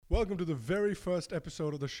Welcome to the very first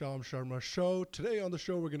episode of the Sham Sharma Show. Today on the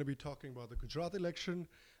show, we're going to be talking about the Gujarat election,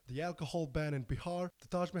 the alcohol ban in Bihar, the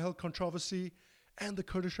Taj Mahal controversy, and the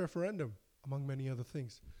Kurdish Referendum, among many other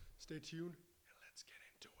things. Stay tuned and let's get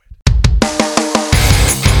into it.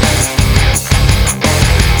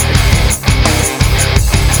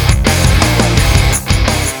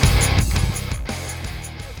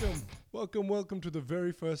 Welcome to the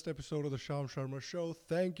very first episode of the Sham Sharma Show.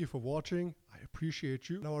 Thank you for watching. I appreciate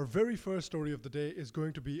you. Now, our very first story of the day is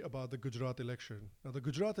going to be about the Gujarat election. Now, the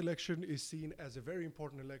Gujarat election is seen as a very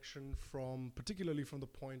important election particularly from the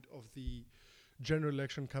point of the general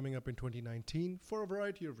election coming up in 2019 for a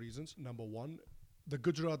variety of reasons. Number one, the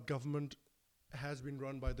Gujarat government has been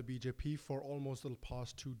run by the BJP for almost the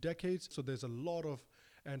past 2 decades. So there's a lot of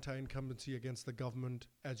anti-incumbency against the government,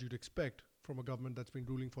 as you'd expect from a government that's been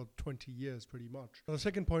ruling for 20 years pretty much. Now, the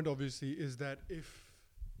second point obviously is that if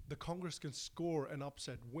the Congress can score an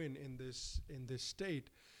upset win in this state,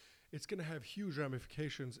 it's going to have huge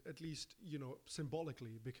ramifications, at least,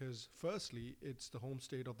 symbolically, because firstly, it's the home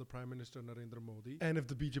state of the Prime Minister Narendra Modi. And if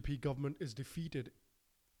the BJP government is defeated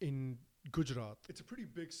in Gujarat, it's a pretty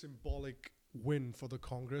big symbolic win for the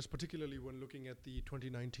Congress, particularly when looking at the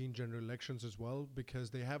 2019 general elections as well, because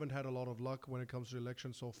they haven't had a lot of luck when it comes to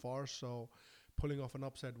elections so far. So pulling off an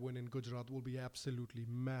upset win in Gujarat will be absolutely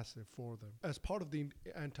massive for them. As part of the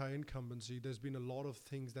anti-incumbency, there's been a lot of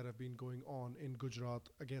things that have been going on in Gujarat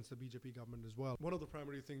against the BJP government as well. One of the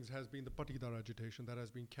primary things has been the Patidar agitation that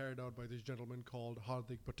has been carried out by this gentleman called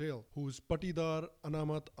Hardik Patel, whose Patidar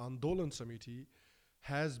Anamat Andolan Samiti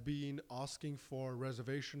has been asking for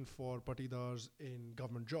reservation for Patidars in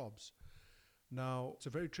government jobs. Now, it's a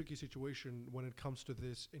very tricky situation when it comes to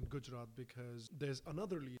this in Gujarat, because there's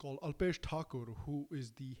another leader called Alpesh Thakur, who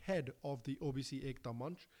is the head of the OBC Ekta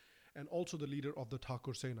Manch and also the leader of the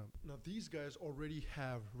Thakur Sena. Now, these guys already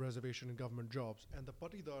have reservation in government jobs, and the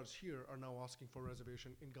Patidars here are now asking for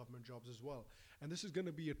reservation in government jobs as well. And this is going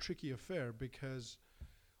to be a tricky affair because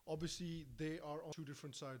obviously they are on 2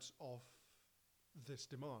 different sides of this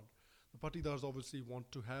demand. The Patidars obviously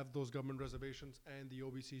want to have those government reservations, and the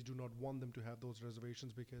OBCs do not want them to have those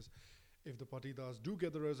reservations, because if the Patidars do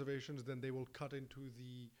get the reservations, then they will cut into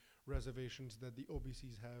the reservations that the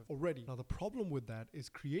OBCs have already. Now, the problem with that is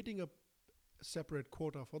creating a separate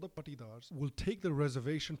quota for the Patidars will take the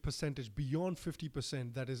reservation percentage beyond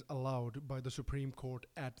 50% that is allowed by the Supreme Court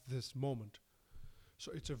at this moment.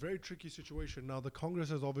 So it's a very tricky situation. Now, the Congress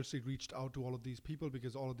has obviously reached out to all of these people,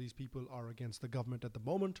 because all of these people are against the government at the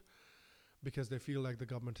moment, because they feel like the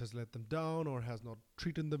government has let them down or has not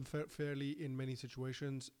treated them fairly in many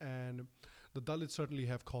situations. And the Dalits certainly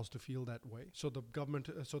have cause to feel that way. So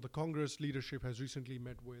the Congress leadership has recently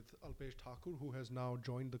met with Alpesh Thakur, who has now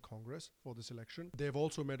joined the Congress for this election. They've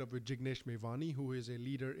also met up with Jignesh Mevani, who is a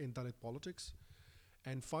leader in Dalit politics.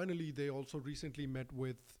 And finally, they also recently met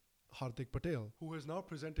with Hardik Patel, who has now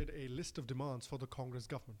presented a list of demands for the Congress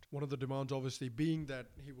government. One of the demands obviously being that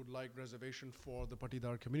he would like reservation for the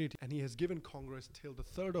Patidar community, and he has given Congress till the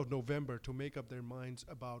 3rd of November to make up their minds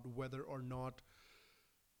about whether or not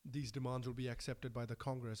these demands will be accepted by the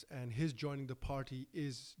Congress, and his joining the party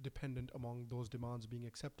is dependent among those demands being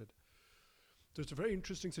accepted. So it's a very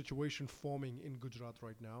interesting situation forming in Gujarat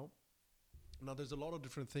right now. Now, there's a lot of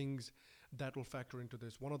different things that will factor into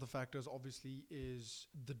this. One of the factors obviously is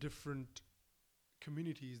the different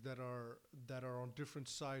communities that are on different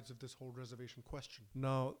sides of this whole reservation question.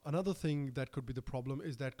 Now, another thing that could be the problem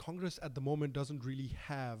is that Congress at the moment doesn't really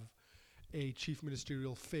have a chief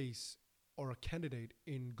ministerial face or a candidate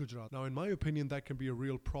in Gujarat. Now, in my opinion, that can be a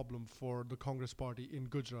real problem for the Congress party in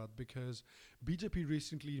Gujarat, because BJP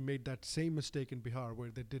recently made that same mistake in Bihar,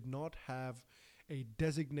 where they did not have a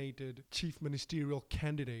designated chief ministerial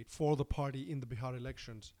candidate for the party in the Bihar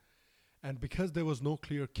elections. And because there was no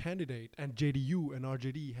clear candidate, and JDU and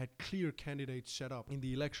RJD had clear candidates set up in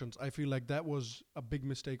the elections, I feel like that was a big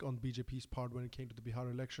mistake on BJP's part when it came to the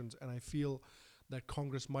Bihar elections. And I feel that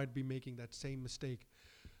Congress might be making that same mistake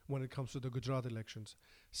when it comes to the Gujarat elections.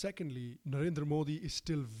 Secondly, Narendra Modi is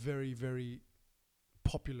still very, very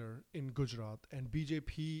popular in Gujarat, and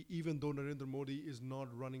BJP, even though Narendra Modi is not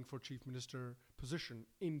running for chief minister position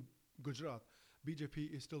in Gujarat,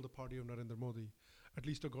 BJP is still the party of Narendra Modi, at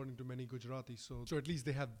least according to many Gujaratis. So at least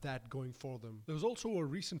they have that going for them. There was also a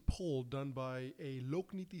recent poll done by a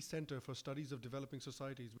Lokniti Center for Studies of Developing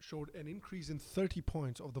Societies, which showed an increase in 30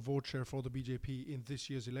 points of the vote share for the BJP in this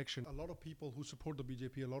year's election. A lot of people who support the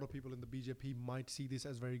BJP, a lot of people in the BJP might see this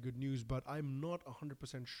as very good news, but I'm not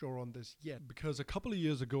 100% sure on this yet, because a couple of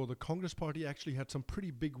years ago, the Congress party actually had some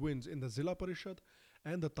pretty big wins in the Zilla Parishad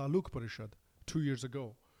and the Taluk Parishad 2 years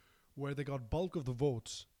ago, where they got bulk of the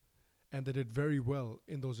votes and they did very well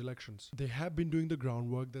in those elections. They have been doing the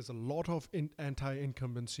groundwork. There's a lot of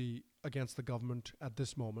anti-incumbency against the government at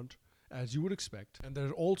this moment, as you would expect. And there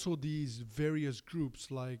are also these various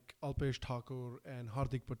groups like Alpesh Thakur and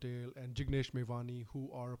Hardik Patel and Jignesh Mevani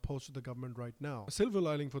who are opposed to the government right now. A silver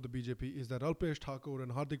lining for the BJP is that Alpesh Thakur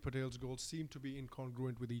and Hardik Patel's goals seem to be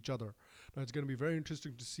incongruent with each other. Now it's going to be very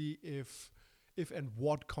interesting to see if and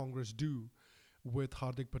what Congress do with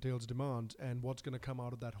Hardik Patel's demands and what's going to come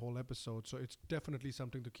out of that whole episode. So it's definitely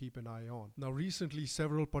something to keep an eye on. Now recently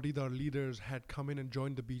several Patidar leaders had come in and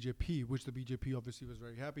joined the BJP, which the BJP obviously was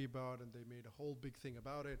very happy about, and they made a whole big thing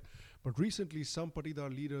about it. But recently some Patidar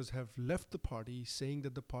leaders have left the party saying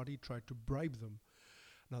that the party tried to bribe them.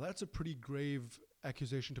 Now that's a pretty grave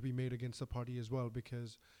accusation to be made against the party as well,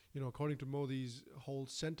 because, according to Modi's whole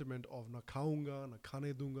sentiment of na khaunga, na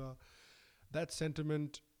khane dunga, that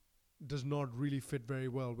sentiment does not really fit very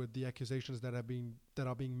well with the accusations that are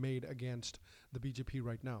being made against the BJP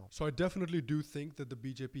right now. So I definitely do think that the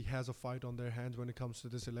BJP has a fight on their hands when it comes to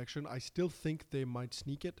this election. I still think they might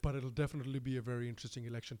sneak it, but it'll definitely be a very interesting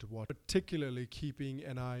election to watch, particularly keeping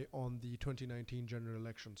an eye on the 2019 general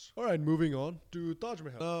elections. All right, moving on to Taj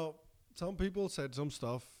Mahal. Now, some people said some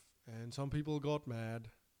stuff and some people got mad.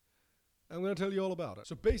 I'm going to tell you all about it.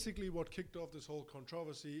 So basically what kicked off this whole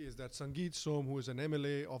controversy is that Sangeet Som, who is an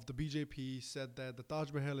MLA of the BJP, said that the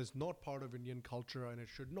Taj Mahal is not part of Indian culture and it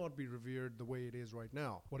should not be revered the way it is right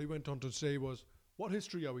now. What he went on to say was, what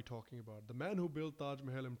history are we talking about? The man who built Taj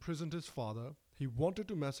Mahal imprisoned his father. He wanted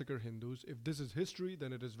to massacre Hindus. If this is history,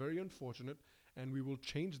 then it is very unfortunate and we will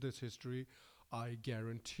change this history, I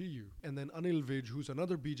guarantee you. And then Anil Vij, who's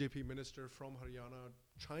another BJP minister from Haryana,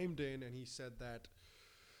 chimed in and he said that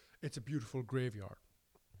it's a beautiful graveyard.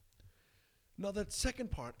 Now that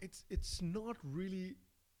second part, it's not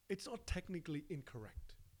technically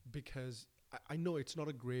incorrect, because I know it's not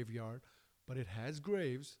a graveyard, but it has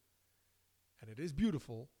graves and it is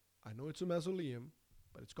beautiful. I know it's a mausoleum,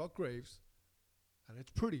 but it's got graves and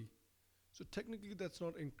it's pretty. So technically that's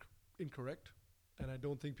not incorrect. And I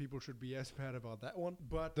don't think people should be as mad about that one.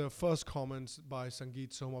 But the first comments by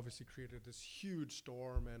Sangeet Som obviously created this huge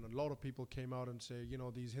storm, and a lot of people came out and say,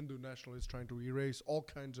 these Hindu nationalists trying to erase all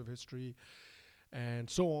kinds of history, and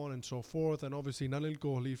so on and so forth. And obviously Nalin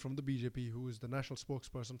Kohli from the BJP, who is the national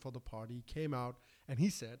spokesperson for the party, came out and he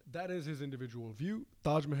said that is his individual view.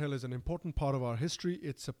 Taj Mahal is an important part of our history.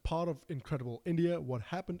 It's a part of incredible India. What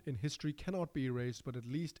happened in history cannot be erased, but at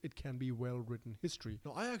least it can be well-written history.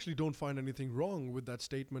 Now, I actually don't find anything wrong with that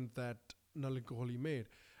statement that Nalin Kohli made.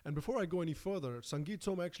 And before I go any further, Sangeet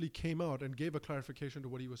Som actually came out and gave a clarification to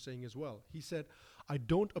what he was saying as well. He said, I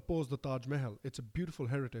don't oppose the Taj Mahal. It's a beautiful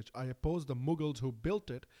heritage. I oppose the Mughals who built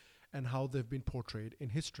it and how they've been portrayed in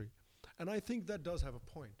history. And I think that does have a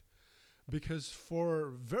point, because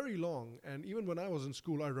for very long, and even when I was in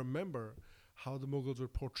school, I remember how the Mughals were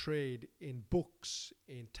portrayed in books,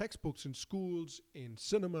 in textbooks in schools, in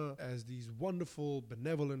cinema, as these wonderful,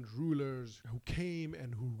 benevolent rulers who came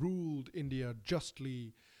and who ruled India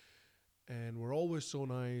justly and were always so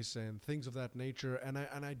nice and things of that nature. And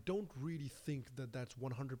I don't really think that that's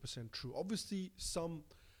 100% true. Obviously, some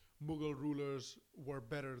Mughal rulers were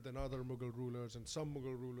better than other Mughal rulers, and some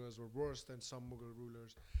Mughal rulers were worse than some Mughal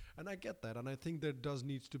rulers. And I get that, and I think there does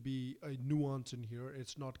needs to be a nuance in here.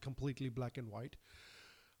 It's not completely black and white.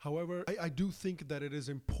 However, I do think that it is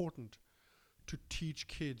important to teach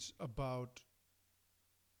kids about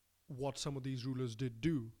what some of these rulers did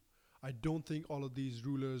do. I don't think all of these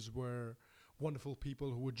rulers were wonderful people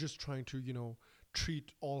who were just trying to,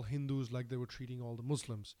 treat all Hindus like they were treating all the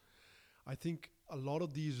Muslims. I think a lot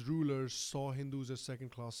of these rulers saw Hindus as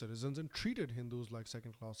second-class citizens and treated Hindus like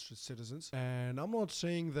second-class citizens. And I'm not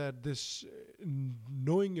saying that this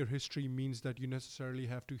knowing your history means that you necessarily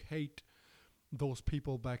have to hate those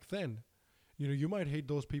people back then. You might hate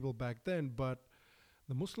those people back then, but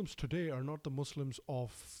the Muslims today are not the Muslims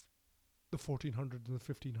of the 1400s and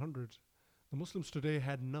the 1500s. The Muslims today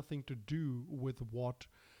had nothing to do with what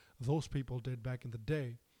those people did back in the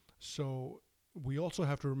day. So we also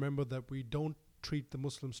have to remember that we don't treat the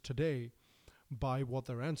Muslims today by what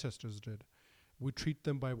their ancestors did. We treat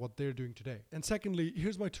them by what they're doing today. And secondly,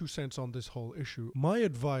 here's my 2 cents on this whole issue. My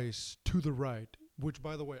advice to the right, which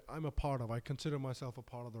by the way, I'm a part of, I consider myself a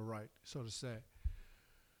part of the right, so to say.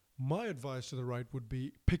 My advice to the right would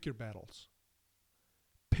be pick your battles.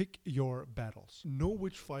 Pick your battles. Know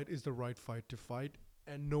which fight is the right fight to fight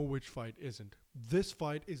and know which fight isn't. This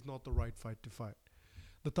fight is not the right fight to fight.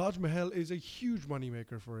 The Taj Mahal is a huge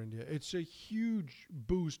moneymaker for India. It's a huge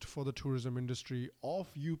boost for the tourism industry of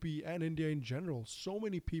UP and India in general. So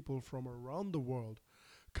many people from around the world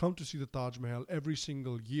come to see the Taj Mahal every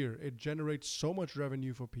single year. It generates so much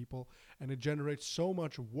revenue for people, and it generates so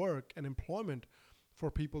much work and employment for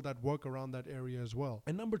people that work around that area as well.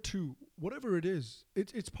 And number two, whatever it is,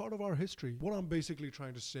 it's part of our history. What I'm basically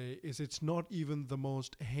trying to say is it's not even the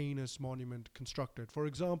most heinous monument constructed. For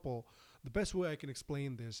example, the best way I can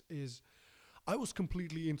explain this is I was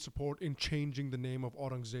completely in support in changing the name of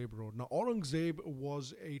Aurangzeb Road. Now, Aurangzeb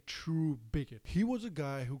was a true bigot. He was a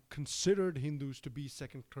guy who considered Hindus to be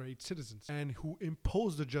second-rate citizens and who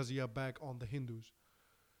imposed the jizya back on the Hindus,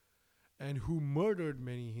 and who murdered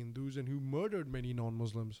many Hindus and who murdered many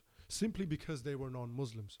non-Muslims simply because they were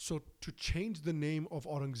non-Muslims. So to change the name of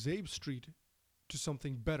Aurangzeb Street to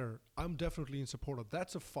something better, I'm definitely in support of.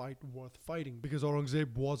 That's a fight worth fighting because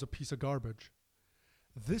Aurangzeb was a piece of garbage.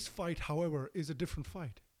 This fight, however, is a different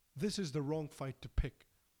fight. This is the wrong fight to pick.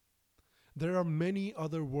 There are many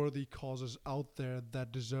other worthy causes out there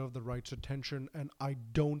that deserve the right's attention, and I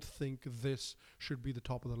don't think this should be the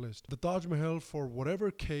top of the list. The Taj Mahal, for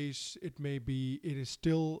whatever case it may be, it is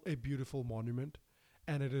still a beautiful monument,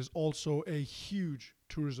 and it is also a huge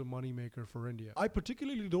tourism moneymaker for India. I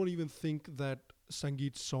particularly don't even think that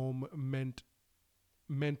Sangeet Som meant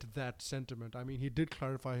that sentiment. I mean, he did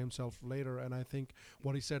clarify himself later, and I think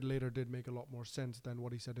what he said later did make a lot more sense than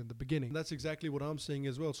what he said in the beginning. And that's exactly what I'm saying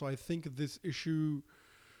as well. So I think this issue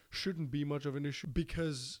shouldn't be much of an issue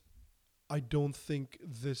because I don't think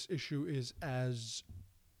this issue is as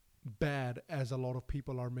bad as a lot of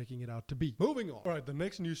people are making it out to be. Moving on. All right, the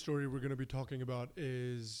next news story we're going to be talking about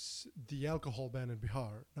is the alcohol ban in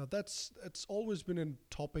Bihar. Now, that's always been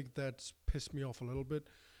a topic that's pissed me off a little bit,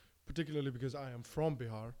 particularly because I am from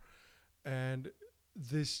Bihar. And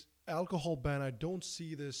this alcohol ban, I don't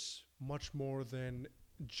see this much more than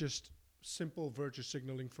just simple virtue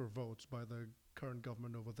signaling for votes by the current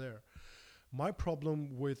government over there. My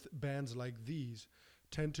problem with bans like these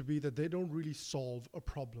tend to be that they don't really solve a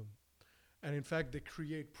problem. And in fact, they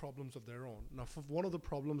create problems of their own. Now, one of the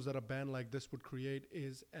problems that a ban like this would create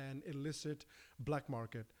is an illicit black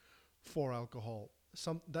market for alcohol.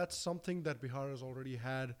 That's something that Bihar has already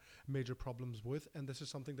had major problems with, and this is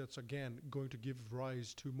something that's again going to give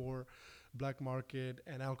rise to more black market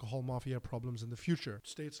and alcohol mafia problems in the future.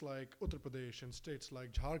 States like Uttar Pradesh and states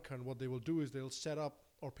like Jharkhand, what they will do is they'll set up,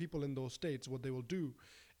 or people in those states, what they will do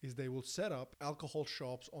is they will set up alcohol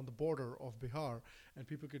shops on the border of Bihar, and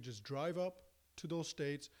people could just drive up to those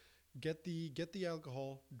states, get the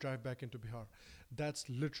alcohol, drive back into Bihar. That's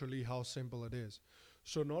literally how simple it is.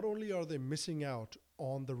 So not only are they missing out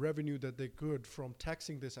on the revenue that they could from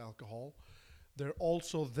taxing this alcohol, they're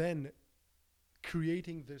also then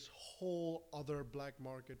creating this whole other black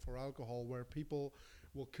market for alcohol where people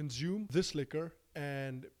will consume this liquor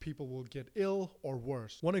and people will get ill or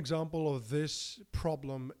worse. One example of this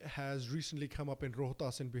problem has recently come up in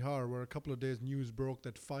Rohtas in Bihar, where a couple of days news broke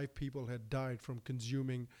that 5 people had died from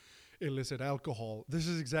consuming illicit alcohol. This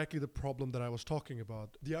is exactly the problem that I was talking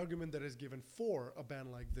about. The argument that is given for a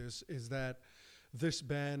ban like this is that this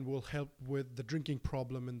ban will help with the drinking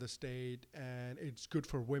problem in the state, and it's good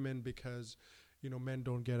for women because, you know, men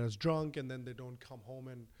don't get as drunk and then they don't come home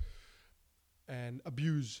and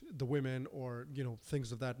abuse the women or, you know,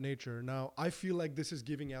 things of that nature. Now, I feel like this is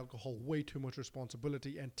giving alcohol way too much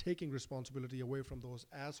responsibility and taking responsibility away from those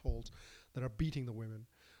assholes that are beating the women.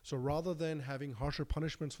 So rather than having harsher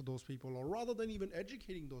punishments for those people, or rather than even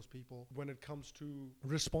educating those people when it comes to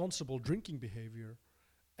responsible drinking behavior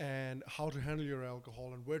and how to handle your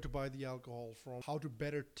alcohol and where to buy the alcohol from, how to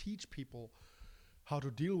better teach people how to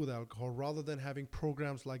deal with alcohol, rather than having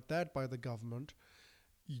programs like that by the government,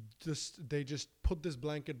 they just put this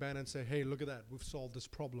blanket ban and say, hey, look at that, we've solved this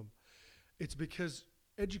problem. It's because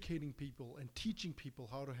educating people and teaching people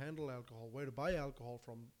how to handle alcohol, where to buy alcohol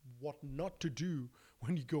from, what not to do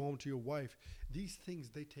when you go home to your wife, these things,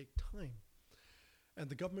 they take time. And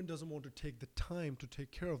the government doesn't want to take the time to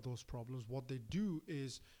take care of those problems. What they do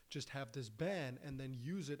is just have this ban and then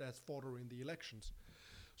use it as fodder in the elections.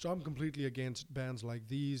 So I'm completely against bans like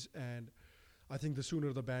these, and I think the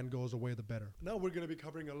sooner the ban goes away, the better. Now we're going to be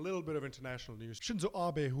covering a little bit of international news. Shinzo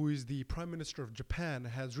Abe, who is the Prime Minister of Japan,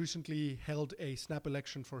 has recently held a snap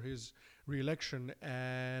election for his re-election,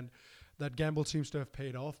 and that gamble seems to have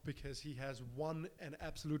paid off because he has won an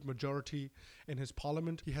absolute majority in his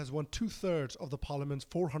parliament. He has won 2/3 of the parliament's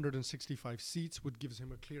 465 seats, which gives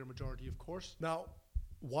him a clear majority, of course. Now,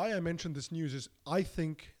 why I mention this news is I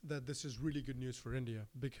think that this is really good news for India,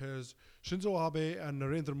 because Shinzo Abe and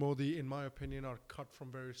Narendra Modi, in my opinion, are cut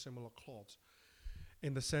from very similar cloths,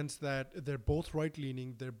 in the sense that they're both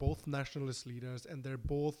right-leaning, they're both nationalist leaders, and they're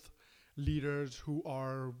both leaders who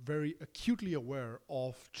are very acutely aware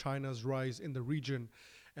of China's rise in the region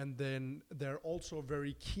And then they're also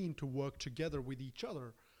very keen to work together with each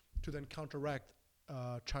other to then counteract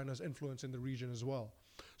China's influence in the region as well.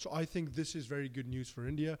 So I think this is very good news for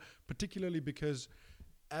India, particularly because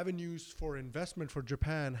avenues for investment for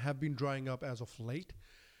Japan have been drying up as of late.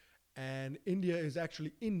 And India is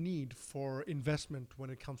actually in need for investment when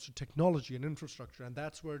it comes to technology and infrastructure. And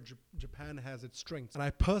that's where Japan has its strengths. And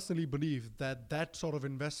I personally believe that that sort of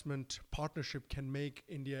investment partnership can make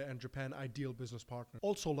India and Japan ideal business partners.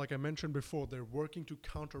 Also, like I mentioned before, they're working to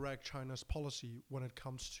counteract China's policy when it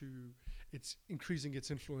comes to its increasing its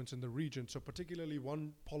influence in the region. So particularly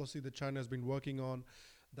one policy that China has been working on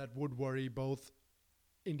that would worry both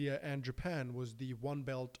India and Japan was the One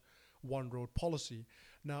Belt, One Road policy.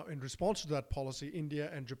 Now, in response to that policy,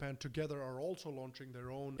 India and Japan together are also launching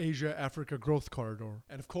their own Asia-Africa growth corridor.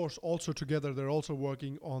 And of course, also together, they're also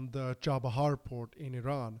working on the Chabahar port in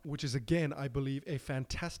Iran, which is, again, I believe, a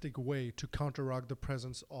fantastic way to counteract the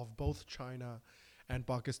presence of both China and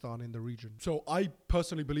Pakistan in the region. So I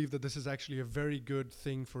personally believe that this is actually a very good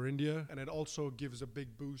thing for India, and it also gives a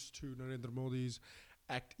big boost to Narendra Modi's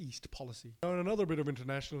Act East policy. Now, in another bit of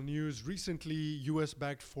international news, recently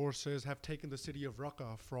US-backed forces have taken the city of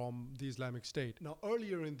Raqqa from the Islamic State. Now,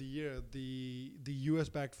 earlier in the year, the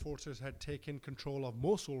US-backed forces had taken control of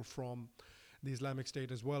Mosul from the Islamic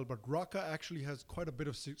State as well, but Raqqa actually has quite a bit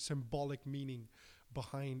of symbolic meaning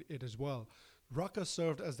behind it as well. Raqqa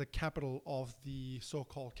served as the capital of the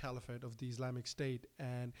so-called Caliphate of the Islamic State,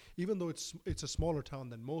 and even though it's a smaller town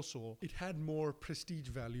than Mosul, it had more prestige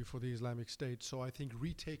value for the Islamic State. So I think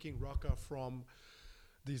retaking Raqqa from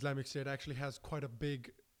the Islamic State actually has quite a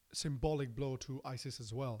big symbolic blow to ISIS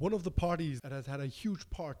as well. One of the parties that has had a huge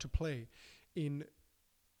part to play in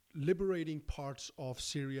liberating parts of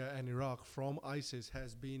Syria and Iraq from ISIS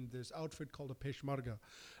has been this outfit called the Peshmerga.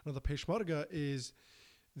 Now, the Peshmerga is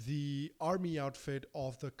the army outfit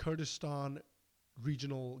of the Kurdistan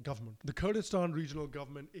regional government. The Kurdistan regional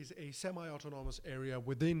government is a semi-autonomous area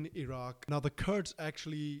within Iraq. Now, the Kurds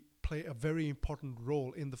actually play a very important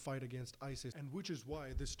role in the fight against ISIS, and which is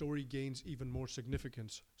why this story gains even more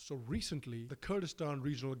significance. So recently, the Kurdistan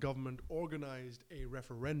regional government organized a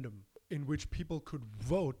referendum in which people could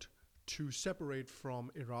vote to separate from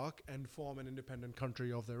Iraq and form an independent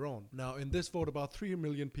country of their own. Now, in this vote, about 3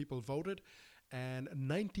 million people voted, and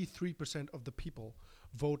 93% of the people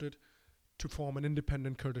voted to form an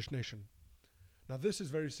independent Kurdish nation. Now, this is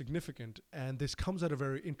very significant, and this comes at a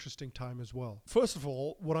very interesting time as well. First of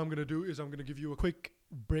all, what I'm going to do is I'm going to give you a quick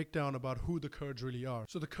breakdown about who the Kurds really are.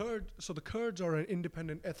 So the Kurds are an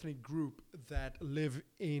independent ethnic group that live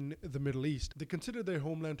in the Middle East. They consider their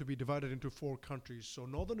homeland to be divided into 4 countries. So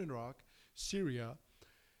northern Iraq, Syria,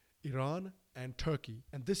 Iran, and Turkey.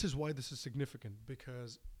 And this is why this is significant,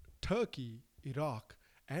 because Turkey, Iraq,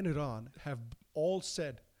 and Iran have all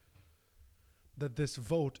said that this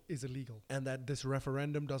vote is illegal and that this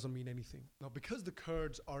referendum doesn't mean anything. Now, because the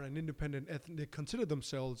Kurds are an independent they consider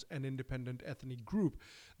themselves an independent ethnic group,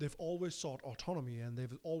 they've always sought autonomy and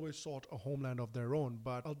they've always sought a homeland of their own.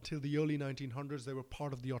 But until the early 1900s, they were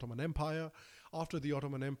part of the Ottoman Empire. After the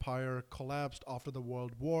Ottoman Empire collapsed after the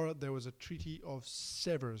World War, there was a Treaty of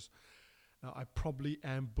Sevres. Now, I probably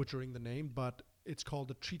am butchering the name, but it's called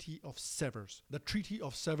the Treaty of Sevres. The Treaty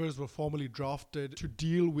of Sevres was formally drafted to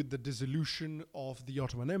deal with the dissolution of the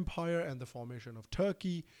Ottoman Empire and the formation of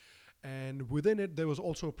Turkey. And within it, there was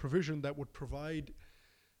also a provision that would provide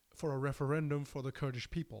for a referendum for the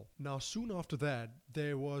Kurdish people. Now, soon after that,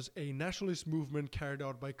 there was a nationalist movement carried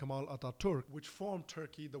out by Kemal Atatürk, which formed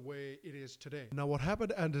Turkey the way it is today. Now, what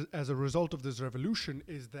happened as a result of this revolution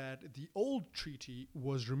is that the old treaty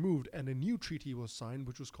was removed and a new treaty was signed,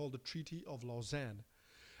 which was called the Treaty of Lausanne.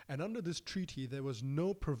 And under this treaty, there was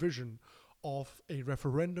no provision of a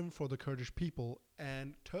referendum for the Kurdish people,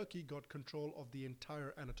 and Turkey got control of the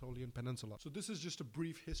entire Anatolian Peninsula. So this is just a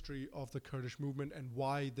brief history of the Kurdish movement and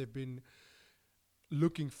why they've been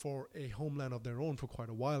looking for a homeland of their own for quite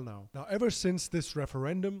a while now. Now, ever since this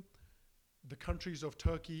referendum, the countries of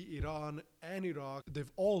Turkey, Iran, and Iraq,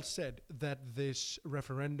 they've all said that this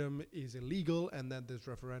referendum is illegal and that this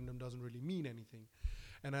referendum doesn't really mean anything.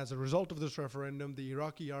 And as a result of this referendum, the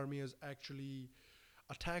Iraqi army has actually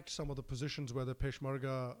attacked some of the positions where the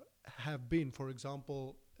Peshmerga have been. For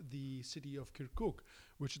example, the city of Kirkuk,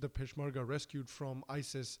 which the Peshmerga rescued from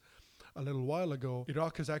ISIS a little while ago.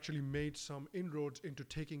 Iraq has actually made some inroads into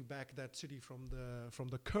taking back that city from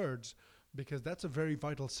the Kurds, because that's a very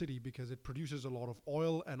vital city because it produces a lot of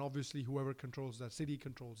oil, and obviously whoever controls that city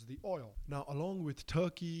controls the oil. Now, along with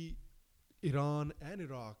Turkey, Iran, and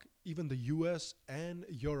Iraq, even the US and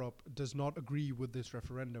Europe does not agree with this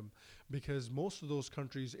referendum, because most of those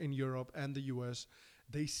countries in Europe and the US,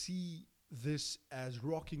 they see this as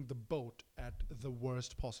rocking the boat at the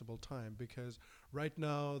worst possible time, because right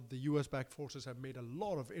now the US-backed forces have made a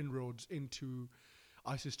lot of inroads into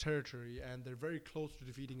ISIS territory, and they're very close to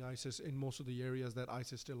defeating ISIS in most of the areas that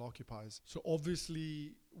ISIS still occupies. So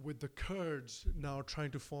obviously, with the Kurds now trying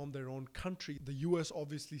to form their own country, the US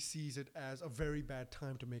obviously sees it as a very bad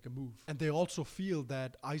time to make a move. And they also feel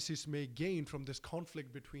that ISIS may gain from this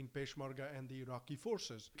conflict between Peshmerga and the Iraqi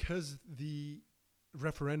forces. Because the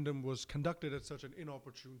referendum was conducted at such an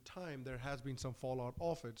inopportune time, there has been some fallout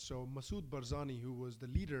of it. So Masoud Barzani, who was the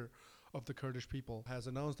leader of the Kurdish people, has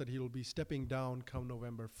announced that he will be stepping down come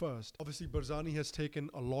November 1st. Obviously, Barzani has taken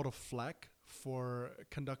a lot of flack for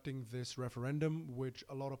conducting this referendum, which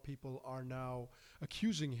a lot of people are now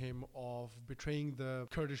accusing him of betraying the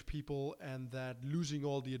Kurdish people and that losing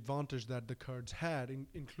all the advantage that the Kurds had,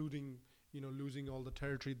 including losing all the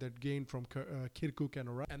territory that gained from Kirkuk and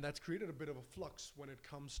Iraq. And that's created a bit of a flux when it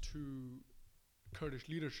comes to Kurdish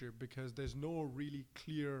leadership, because there's no really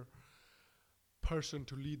clear person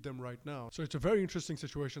to lead them right now. So it's a very interesting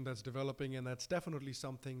situation that's developing, and that's definitely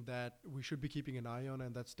something that we should be keeping an eye on,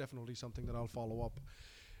 and that's definitely something that I'll follow up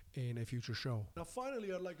in a future show. Now,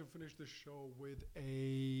 finally, I'd like to finish this show with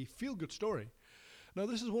a feel-good story. Now,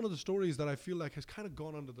 this is one of the stories that I feel like has kind of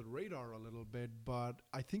gone under the radar a little bit, but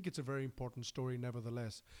I think it's a very important story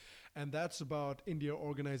nevertheless. And that's about India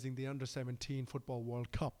organizing the Under-17 Football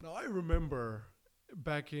World Cup. Now, I remember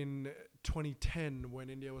back in 2010 when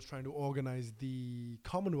India was trying to organize the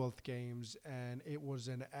Commonwealth Games, and it was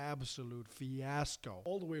an absolute fiasco.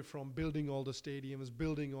 All the way from building all the stadiums,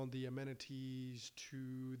 building on the amenities,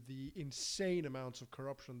 to the insane amounts of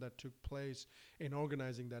corruption that took place in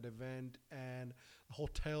organizing that event, and the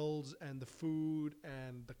hotels and the food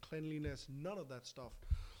and the cleanliness, none of that stuff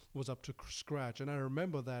was up to scratch. And I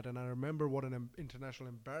remember that, and I remember what an international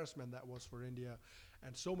embarrassment that was for India.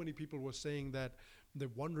 And so many people were saying that they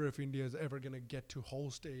wonder if India is ever going to get to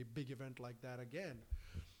host a big event like that again.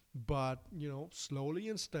 But, slowly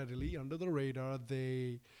and steadily, under the radar,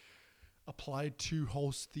 they applied to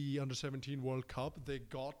host the Under-17 World Cup. They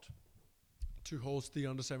got to host the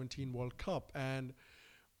Under-17 World Cup. And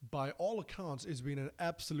by all accounts, it's been an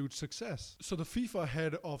absolute success. So the FIFA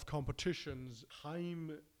head of competitions,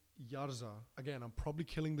 Haim Yarza, again, I'm probably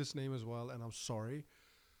killing this name as well, and I'm sorry,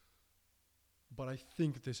 but I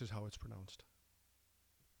think this is how it's pronounced.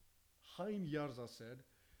 Haim Yarza said,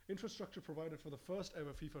 infrastructure provided for the first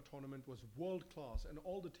ever FIFA tournament was world class, and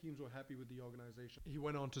all the teams were happy with the organization. He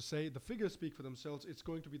went on to say, the figures speak for themselves. It's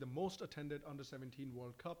going to be the most attended Under-17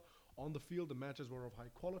 World Cup. On the field, the matches were of high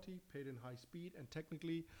quality, played in high speed, and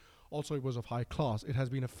technically also it was of high class. It has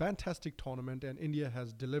been a fantastic tournament, and India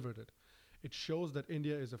has delivered it. It shows that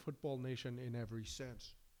India is a football nation in every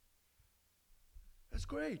sense. That's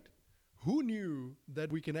great. Who knew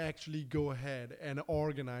that we can actually go ahead and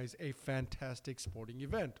organize a fantastic sporting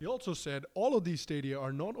event? He also said all of these stadia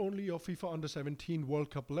are not only of FIFA Under-17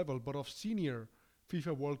 World Cup level, but of senior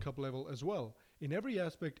FIFA World Cup level as well. In every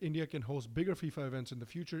aspect, India can host bigger FIFA events in the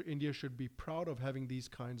future. India should be proud of having these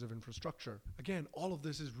kinds of infrastructure. Again, all of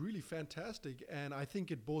this is really fantastic, and I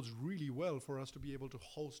think it bodes really well for us to be able to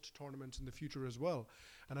host tournaments in the future as well.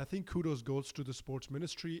 And I think kudos goes to the sports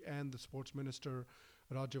ministry and the sports minister,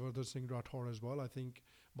 Rajyavardhan Singh Rathore, as well. I think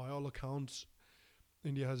by all accounts,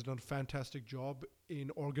 India has done a fantastic job in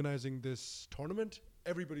organizing this tournament.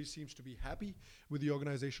 Everybody seems to be happy with the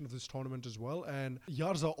organization of this tournament as well. And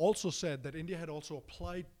Yarza also said that India had also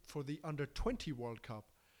applied for the Under-20 World Cup,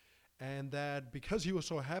 and that because he was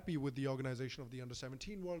so happy with the organization of the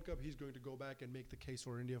Under-17 World Cup, he's going to go back and make the case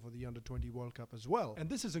for India for the Under-20 World Cup as well. And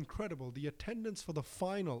this is incredible. The attendance for the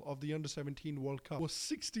final of the Under-17 World Cup was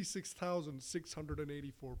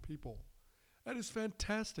 66,684 people. That is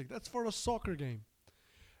fantastic. That's for a soccer game,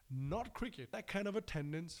 not cricket. That kind of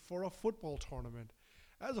attendance for a football tournament.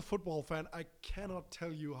 As a football fan, I cannot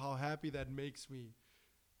tell you how happy that makes me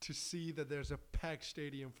to see that there's a packed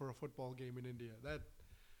stadium for a football game in India.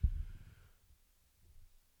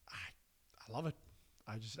 I love it.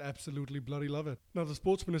 I just absolutely bloody love it. Now, the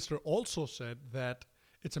sports minister also said that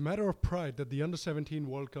it's a matter of pride that the Under-17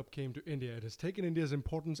 World Cup came to India. It has taken India's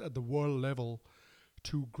importance at the world level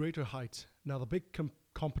to greater heights. Now, the big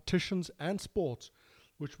competitions and sports,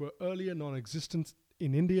 which were earlier non-existent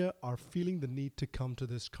in India, are feeling the need to come to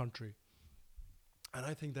this country. And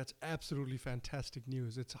I think that's absolutely fantastic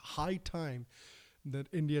news. It's high time that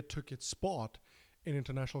India took its spot in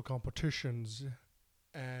international competitions.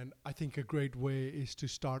 And I think a great way is to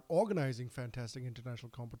start organizing fantastic international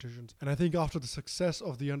competitions. And I think after the success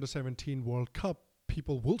of the Under-17 World Cup,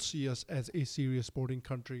 people will see us as a serious sporting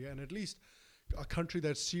country, and at least a country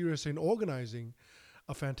that's serious in organizing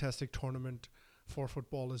a fantastic tournament for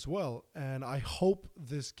football as well. And I hope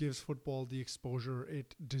this gives football the exposure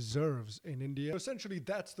it deserves in India. Essentially,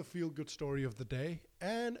 that's the feel-good story of the day,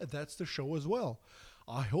 and that's the show as well.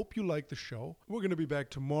 I hope you like the show. We're going to be back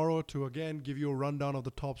tomorrow to again give you a rundown of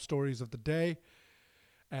the top stories of the day.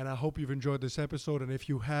 And I hope you've enjoyed this episode. And if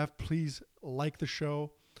you have, please like the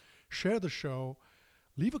show, share the show,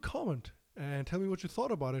 leave a comment, and tell me what you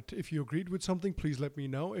thought about it. If you agreed with something, please let me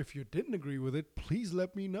know. If you didn't agree with it, please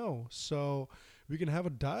let me know. So we can have a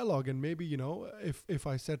dialogue, and maybe, if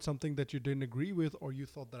I said something that you didn't agree with or you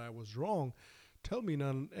thought that I was wrong, tell me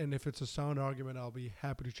none. And if it's a sound argument, I'll be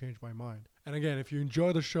happy to change my mind. And again, if you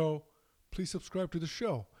enjoy the show, please subscribe to the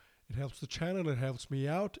show. It helps the channel, it helps me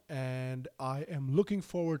out, and I am looking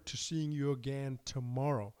forward to seeing you again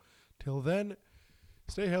tomorrow. Till then,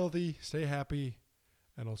 stay healthy, stay happy,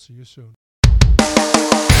 and I'll see you soon.